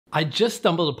I just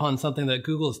stumbled upon something that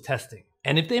Google is testing.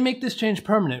 And if they make this change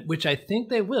permanent, which I think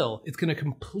they will, it's going to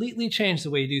completely change the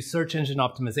way you do search engine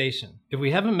optimization. If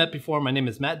we haven't met before, my name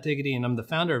is Matt Diggity, and I'm the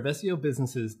founder of SEO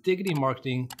businesses Diggity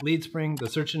Marketing, LeadSpring, the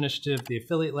Search Initiative, the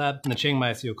Affiliate Lab, and the Chiang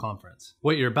Mai SEO Conference.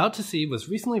 What you're about to see was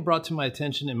recently brought to my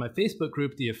attention in my Facebook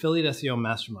group, the Affiliate SEO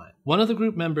Mastermind. One of the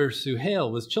group members, Suhail,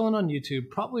 was chilling on YouTube,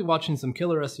 probably watching some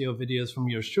killer SEO videos from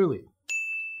yours truly.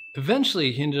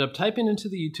 Eventually, he ended up typing into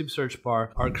the YouTube search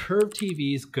bar, "Are curved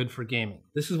TVs good for gaming?"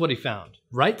 This is what he found.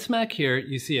 Right smack here,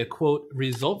 you see a quote,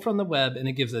 "result from the web," and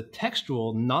it gives a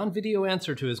textual, non-video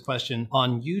answer to his question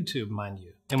on YouTube, mind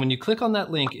you. And when you click on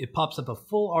that link, it pops up a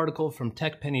full article from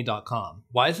techpenny.com.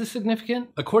 Why is this significant?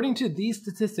 According to these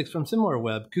statistics from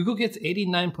SimilarWeb, Google gets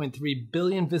 89.3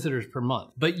 billion visitors per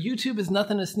month. But YouTube is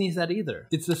nothing to sneeze at either.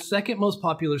 It's the second most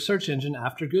popular search engine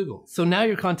after Google. So now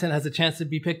your content has a chance to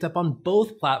be picked up on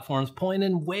both platforms, pulling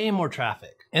in way more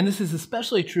traffic. And this is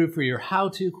especially true for your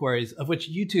how-to queries, of which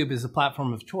YouTube is a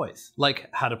platform of choice, like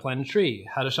how to plant a tree,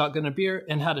 how to shotgun a beer,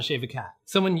 and how to shave a cat.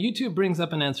 So when YouTube brings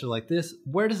up an answer like this,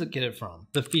 where does it get it from?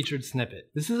 The featured snippet.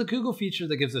 This is a Google feature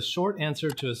that gives a short answer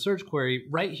to a search query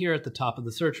right here at the top of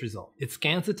the search result. It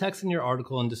scans the text in your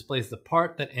article and displays the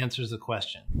part that answers the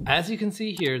question. As you can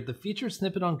see here, the featured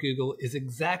snippet on Google is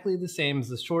exactly the same as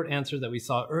the short answer that we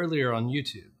saw earlier on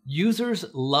YouTube. Users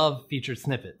love featured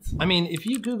snippets. I mean, if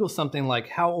you Google something like,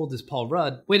 "How old is Paul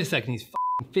Rudd?" Wait a second, he's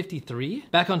 53?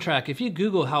 Back on track, if you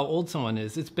Google how old someone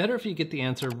is, it's better if you get the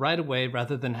answer right away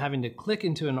rather than having to click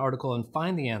into an article and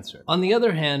find the answer. On the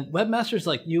other hand, webmasters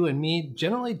like you and me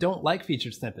generally don't like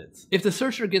featured snippets. If the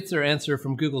searcher gets their answer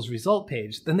from Google's result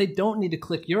page, then they don't need to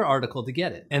click your article to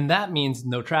get it. And that means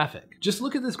no traffic. Just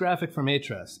look at this graphic from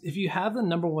Ahrefs. If you have the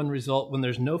 #1 result when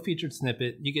there's no featured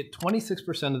snippet, you get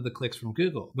 26% of the clicks from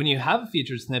Google. When you have a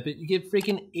featured snippet, you get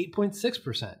freaking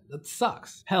 8.6%. That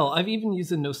sucks. Hell, I've even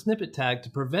used a no snippet tag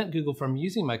to prevent Google from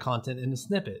using my content in a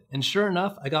snippet. And sure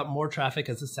enough, I got more traffic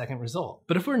as a second result.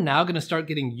 But if we're now going to start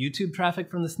getting YouTube traffic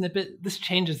from the snippet, this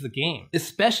changes the game,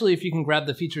 especially if you can grab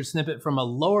the featured snippet from a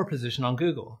lower position on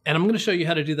Google. And I'm going to show you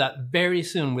how to do that very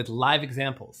soon with live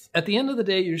examples. At the end of the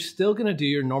day, you're still going to do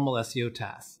your normal SEO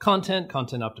tasks, content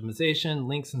optimization,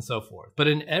 links, and so forth. But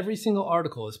in every single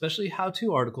article, especially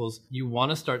how-to articles, you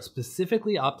want to start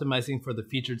specifically optimizing for the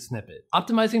featured snippet.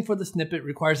 Optimizing for the snippet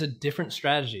requires a different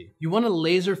strategy. You want to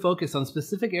laser focus on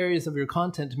specific areas of your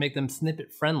content to make them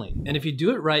snippet friendly. And if you do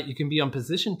it right, you can be on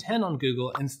position 10 on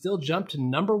Google and still jump to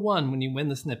 #1 when you win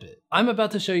the snippet. I'm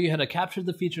about to show you how to capture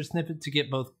the featured snippet to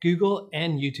get both Google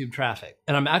and YouTube traffic.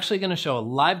 And I'm actually going to show a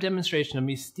live demonstration of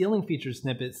me stealing featured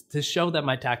snippets to show that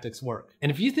my tactics work. And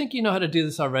if you think you know how to do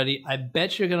this already, I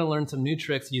bet you're going to learn some new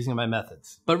tricks using my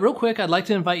methods. But real quick, I'd like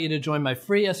to invite you to join my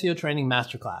free SEO training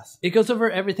masterclass. It goes over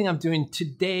everything I'm doing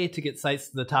today to get sites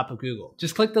to the top of Google.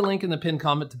 Just click the link in the pinned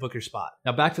comment to book your spot.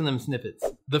 Now back to them snippets.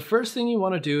 The first thing you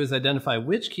want to do is identify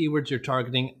which keywords you're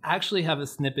targeting actually have a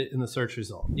snippet in the search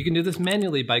result. You can do this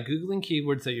manually by Googling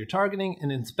keywords that you're targeting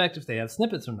and inspect if they have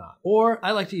snippets or not. Or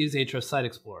I like to use Ahrefs Site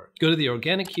Explorer. Go to the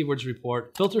organic keywords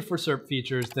report, filter for SERP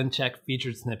features, then check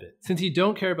featured snippet. Since you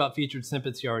don't care about featured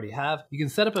snippets you already have, you can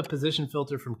set up a position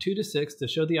filter from 2 to 6 to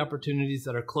show the opportunities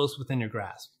that are close within your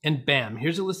grasp. And bam,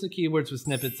 here's a list of keywords with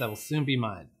snippets that will soon be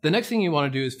mine. The next thing you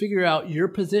want to do is figure out your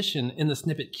position in the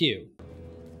snippet queue.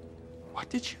 What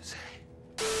did you say?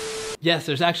 Yes,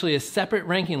 there's actually a separate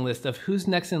ranking list of who's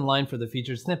next in line for the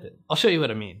featured snippet. I'll show you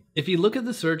what I mean. If you look at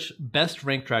the search best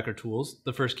rank tracker tools,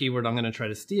 the first keyword I'm going to try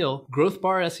to steal,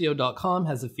 growthbarseo.com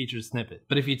has a featured snippet.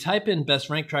 But if you type in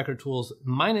best rank tracker tools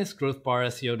minus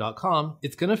growthbarseo.com,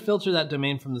 it's going to filter that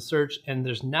domain from the search, and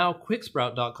there's now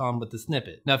quicksprout.com with the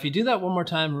snippet. Now, if you do that one more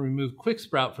time and remove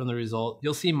quicksprout from the result,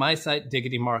 you'll see my site,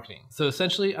 Diggity Marketing. So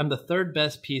essentially, I'm the third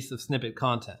best piece of snippet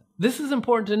content. This is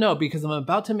important to know because I'm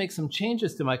about to make some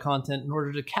changes to my content in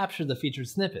order to capture the featured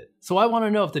snippet. So I want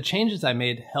to know if the changes I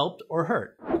made helped or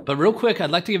hurt. But real quick,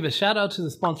 I'd like to give a shout out to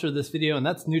the sponsor of this video, and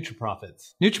that's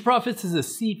NutriProfits. NutriProfits is a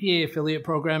CPA affiliate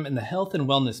program in the health and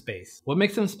wellness space. What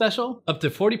makes them special? Up to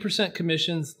 40%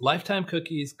 commissions, lifetime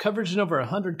cookies, coverage in over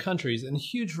 100 countries, and a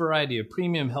huge variety of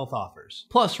premium health offers.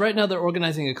 Plus, right now they're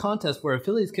organizing a contest where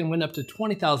affiliates can win up to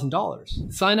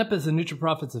 $20,000. Sign up as a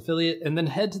NutriProfits affiliate and then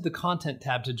head to the content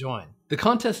tab to join. The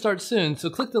contest starts soon, so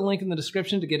click the link in the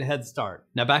description to get a head start.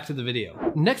 Now back to the video.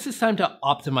 Next, it's time to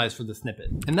optimize for the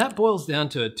snippet. And that boils down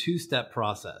to a two-step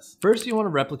process. First, you want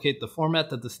to replicate the format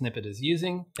that the snippet is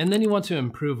using, and then you want to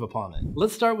improve upon it.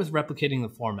 Let's start with replicating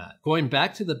the format. Going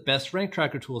back to the best rank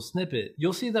tracker tool snippet,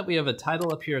 you'll see that we have a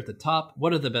title up here at the top,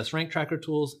 what are the best rank tracker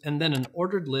tools, and then an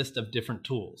ordered list of different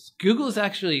tools. Google is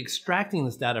actually extracting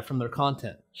this data from their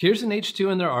content. Here's an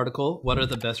H2 in their article, what are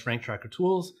the best rank tracker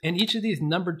tools, and each of these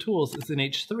numbered tools is an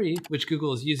H3, which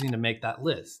Google is using to make that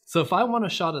list. So if I want a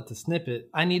shot at the snippet,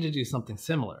 I need to do something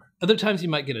similar. Other times you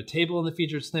might get a table in the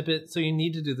featured snippet, so you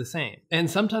need to do the same. And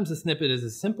sometimes the snippet is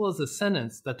as simple as a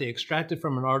sentence that they extracted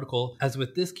from an article, as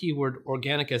with this keyword,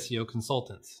 organic SEO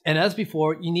consultants. And as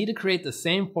before, you need to create the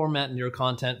same format in your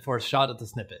content for a shot at the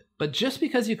snippet. But just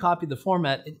because you copy the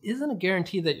format, it isn't a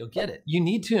guarantee that you'll get it. You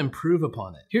need to improve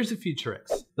upon it. Here's a few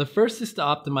tricks. The first is to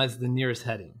optimize the nearest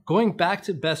heading. Going back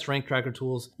to best rank tracker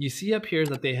tools, you see up here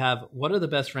that they have what are the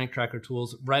best rank tracker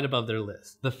tools right above their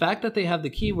list. The fact that they have the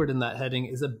keyword in that heading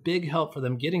is a big help for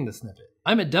them getting the snippet.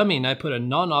 I'm a dummy and I put a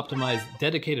non-optimized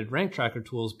dedicated rank tracker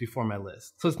tools before my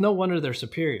list, so it's no wonder they're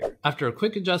superior. After a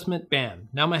quick adjustment, bam,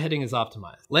 now my heading is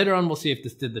optimized. Later on we'll see if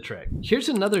this did the trick. Here's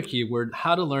another keyword,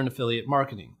 how to learn affiliate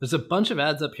marketing. There's a bunch of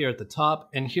ads up here at the top,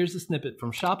 and here's a snippet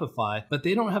from Shopify, but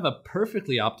they don't have a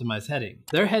perfectly optimized heading.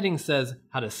 Their heading says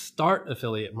how to start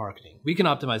affiliate marketing. We can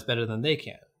optimize better than they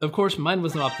can. Of course, mine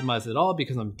wasn't optimized at all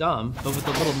because I'm dumb, but with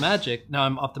a little magic, now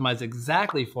I'm optimized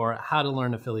exactly for how to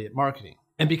learn affiliate marketing.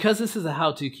 And because this is a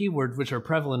how-to keyword which are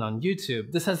prevalent on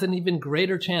YouTube, this has an even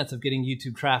greater chance of getting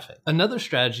YouTube traffic. Another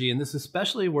strategy, and this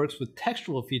especially works with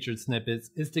textual featured snippets,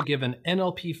 is to give an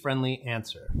NLP-friendly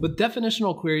answer. With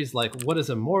definitional queries like what is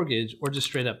a mortgage or just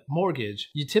straight up mortgage,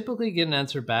 you typically get an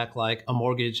answer back like a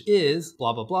mortgage is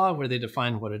blah blah blah, where they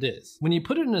define what it is. When you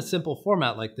put it in a simple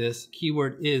format like this,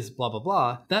 keyword is blah blah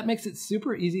blah, that makes it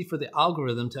super easy for the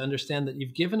algorithm to understand that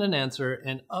you've given an answer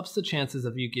and ups the chances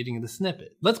of you getting the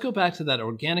snippet. Let's go back to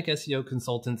that organic SEO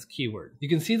consultants keyword. You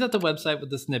can see that the website with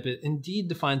the snippet indeed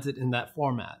defines it in that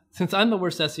format. Since I'm the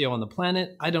worst SEO on the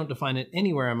planet, I don't define it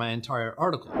anywhere in my entire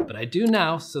article, but I do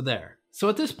now, so there. So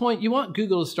at this point, you want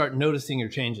Google to start noticing your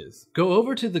changes. Go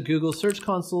over to the Google Search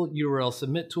Console URL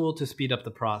Submit tool to speed up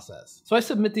the process. So I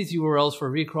submit these URLs for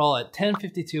recrawl at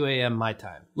 10:52 a.m. my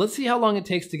time. Let's see how long it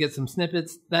takes to get some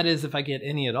snippets, that is if I get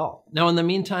any at all. Now in the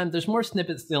meantime, there's more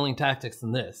snippet stealing tactics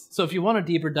than this. So if you want a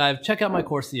deeper dive, check out my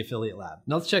course, The Affiliate Lab.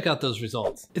 Now let's check out those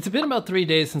results. It's been about 3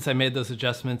 days since I made those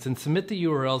adjustments and submit the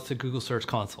URLs to Google Search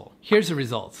Console. Here's the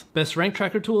results. Best rank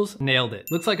tracker tools, nailed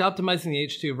it. Looks like optimizing the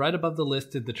H2 right above the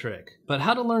list did the trick. But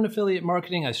how to learn affiliate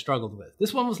marketing I struggled with.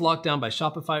 This one was locked down by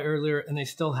Shopify earlier and they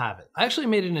still have it. I actually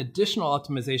made an additional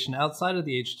optimization outside of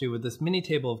the H2 with this mini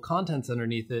table of contents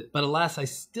underneath it, but alas, I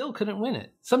still couldn't win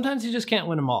it. Sometimes you just can't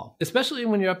win them all, especially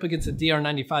when you're up against a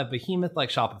DR95 behemoth like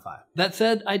Shopify. That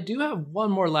said, I do have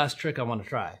one more last trick I want to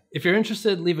try. If you're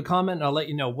interested, leave a comment and I'll let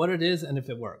you know what it is and if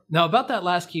it worked. Now about that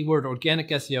last keyword, organic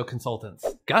SEO consultants.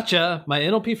 Gotcha! My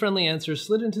NLP-friendly answer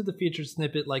slid into the featured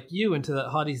snippet like you into that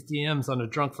hottie's DMs on a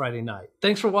drunk Friday night.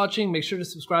 Thanks for watching. Make sure to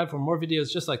subscribe for more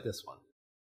videos just like this one.